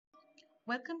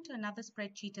Welcome to another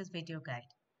Spreadsheeters video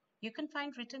guide. You can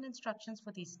find written instructions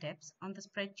for these steps on the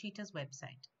Spreadsheeters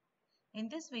website. In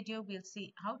this video, we'll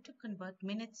see how to convert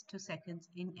minutes to seconds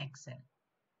in Excel.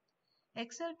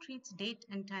 Excel treats date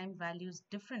and time values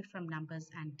different from numbers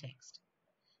and text.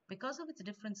 Because of its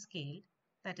different scale,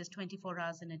 that is 24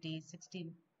 hours in a day, 60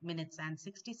 minutes and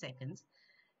 60 seconds,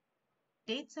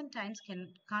 dates and times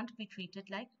can't be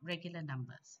treated like regular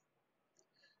numbers.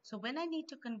 So when I need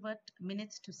to convert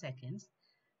minutes to seconds,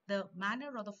 the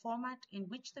manner or the format in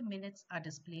which the minutes are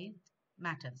displayed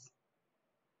matters.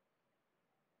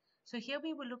 So here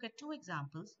we will look at two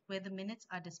examples where the minutes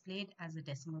are displayed as a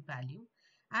decimal value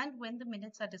and when the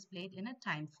minutes are displayed in a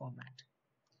time format.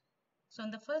 So in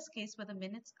the first case where the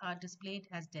minutes are displayed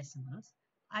as decimals,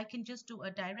 I can just do a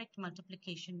direct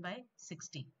multiplication by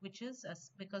 60, which is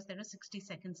because there are 60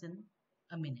 seconds in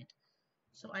a minute.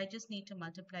 So I just need to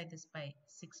multiply this by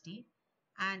 60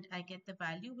 and I get the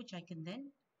value which I can then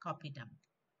copy down.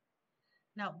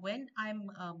 Now when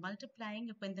I'm multiplying,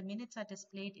 when the minutes are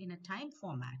displayed in a time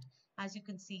format, as you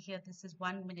can see here, this is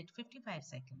 1 minute 55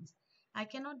 seconds. I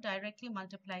cannot directly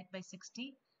multiply it by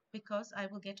 60 because I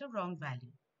will get a wrong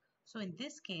value. So in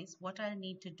this case, what I'll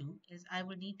need to do is I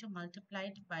will need to multiply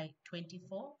it by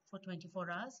 24 for 24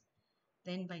 hours,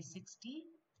 then by 60,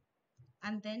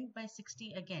 and then by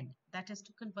 60 again. That is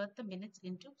to convert the minutes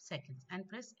into seconds, and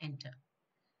press enter.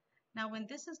 Now when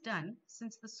this is done,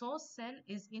 since the source cell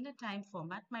is in a time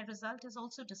format, my result is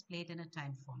also displayed in a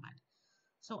time format.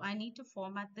 So I need to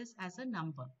format this as a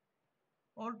number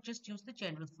or just use the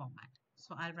general format.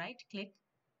 So I'll right click,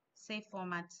 say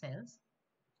format cells,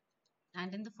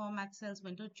 and in the format cells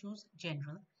window choose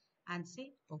general and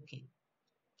say OK.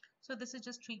 So this is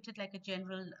just treated like a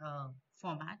general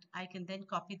format. I can then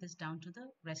copy this down to the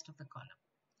rest of the column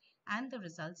and the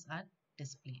results are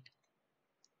displayed.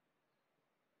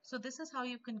 So this is how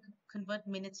you can convert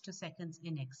minutes to seconds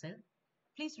in Excel.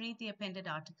 Please read the appended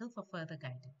article for further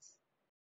guidance.